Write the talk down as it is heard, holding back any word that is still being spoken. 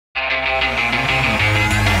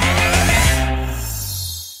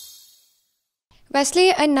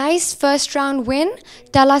Wesley, a nice first round win.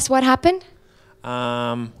 Tell us what happened.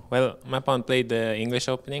 Well, my pawn played the English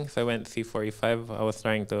opening, so I went c4, e5. I was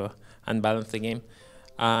trying to unbalance the game.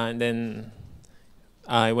 And then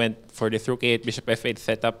I went for this rook e8, bishop f8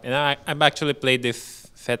 setup. And I've actually played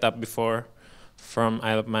this setup before from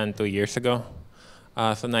Isle of Man 2 years ago.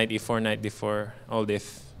 So knight e4, knight d4, all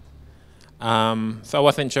this. So I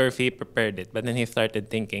wasn't sure if he prepared it, but then he started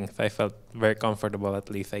thinking, so I felt very comfortable. At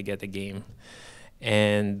least I get a game.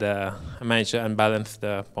 And I managed to unbalance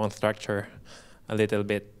the pawn structure a little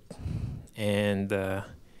bit, and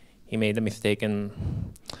he made a mistake, and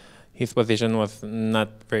his position was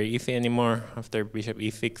not very easy anymore after bishop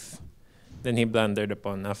e6. Then he blundered the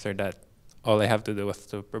pawn. After that, all I have to do was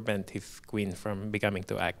to prevent his queen from becoming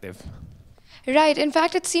too active. Right, in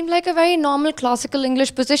fact, it seemed like a very normal classical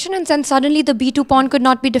English position, and then suddenly the b2 pawn could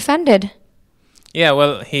not be defended. Yeah,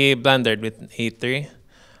 well, he blundered with e3.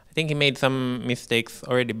 I think he made some mistakes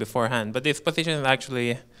already beforehand, but this position is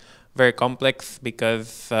actually very complex because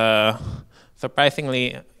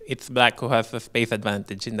surprisingly, it's black who has a space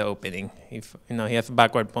advantage in the opening. If he has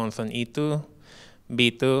backward pawns on e2,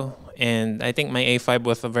 b2, and I think my a5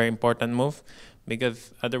 was a very important move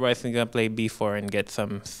because otherwise he's gonna play b4 and get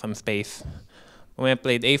some space. When I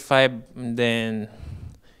played a5, then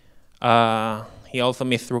he also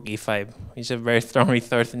missed rook e5, which is a very strong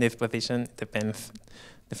resource in this position. It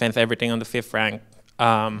defends everything on the fifth rank.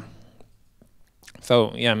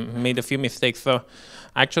 So yeah, made a few mistakes. So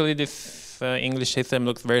actually this English system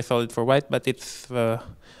looks very solid for white, but it's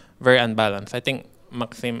very unbalanced. I think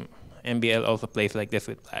Maxim MBL also plays like this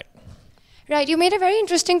with black. Right, you made a very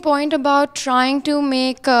interesting point about trying to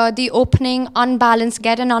make the opening unbalanced,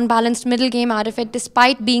 get an unbalanced middle game out of it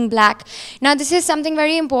despite being black. Now this is something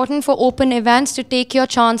very important for open events, to take your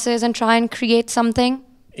chances and try and create something.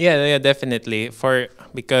 Yeah, definitely.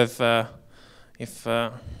 Because if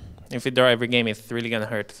we draw every game, it's really gonna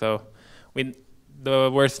hurt. So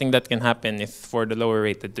the worst thing that can happen is for the lower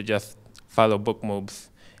rated to just follow book moves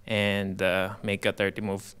and make a 30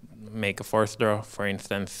 move, make a forced draw, for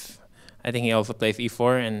instance. I think he also plays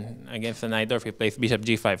e4, and against the Najdorf, he plays bishop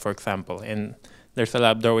g5, for example. And there's a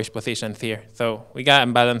lot of drawish positions here. So we got to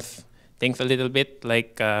unbalance things a little bit.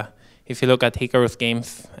 Like if you look at Hikaru's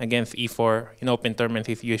games against e4, in open tournaments,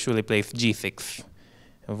 he usually plays g6,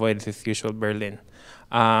 avoids his usual Berlin.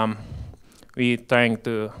 We're trying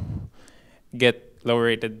to get lower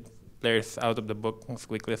rated players out of the book as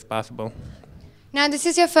quickly as possible. Now this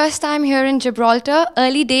is your first time here in Gibraltar,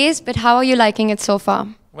 early days, but how are you liking it so far?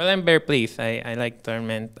 Well, I'm very pleased. I like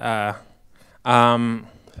tournament.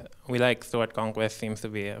 We like Stuart Conquest, seems to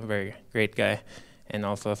be a very great guy, and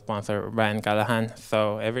also a sponsor, Brian Callahan.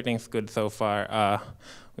 So everything's good so far.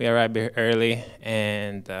 We arrived here early,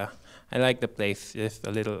 and I like the place. Just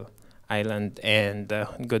a little island and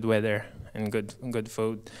good weather and good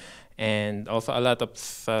food, and also a lot of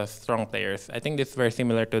strong players. I think this is very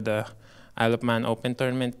similar to the Isle of Man Open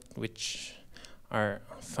Tournament, which are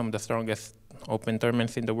some of the strongest open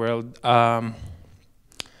tournaments in the world.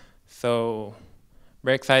 So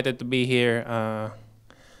very excited to be here,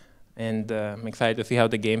 and I'm excited to see how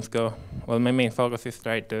the games go. Well, my main focus is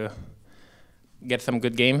try to get some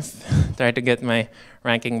good games, try to get my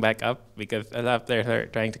ranking back up, because a lot of players are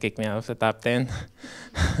trying to kick me out of the top 10.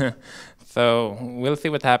 So we'll see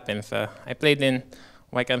what happens. I played in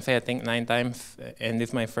Waikansay, I think 9 times, and this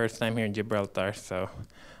is my first time here in Gibraltar, so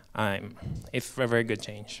it's a very good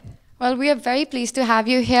change. Well, we are very pleased to have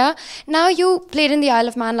you here. Now you played in the Isle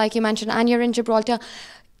of Man, like you mentioned, and you're in Gibraltar.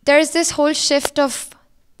 There is this whole shift of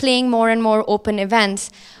playing more and more open events.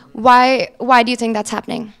 Why do you think that's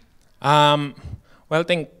happening? Well, I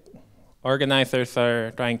think organizers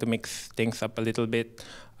are trying to mix things up a little bit.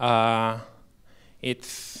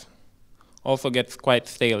 It's also gets quite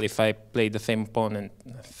stale if I play the same opponent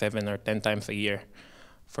 7 or 10 times a year.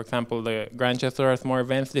 For example, the Grand Chess Tour has more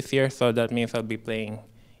events this year, so that means I'll be playing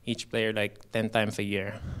each player like 10 times a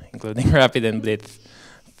year, including Rapid and Blitz.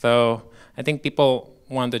 So I think people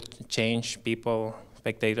want to change.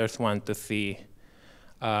 Spectators want to see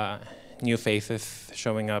new faces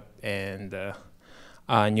showing up and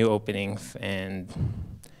new openings, and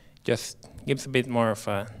just gives a bit more of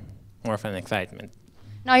an excitement.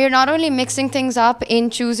 Now you're not only mixing things up in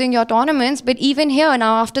choosing your tournaments, but even here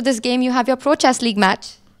now after this game you have your Pro Chess League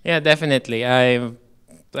match. Yeah, definitely.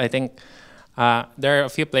 I think there are a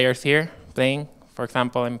few players here playing. For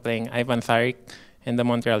example, I'm playing Ivan Sarik in the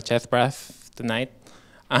Montreal Chess Brass tonight.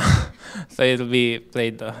 So it'll be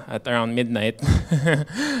played at around midnight.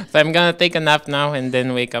 So I'm gonna take a nap now and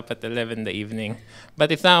then wake up at 11 in the evening.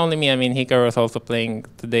 But it's not only me. I mean, Hikaru was also playing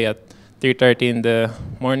today at 3:30 in the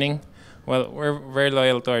morning Well, we're very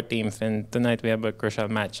loyal to our teams, and tonight we have a crucial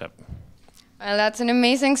matchup. Well, that's an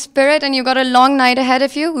amazing spirit, and you've got a long night ahead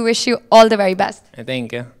of you. We wish you all the very best.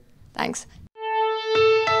 Thank you. Thanks.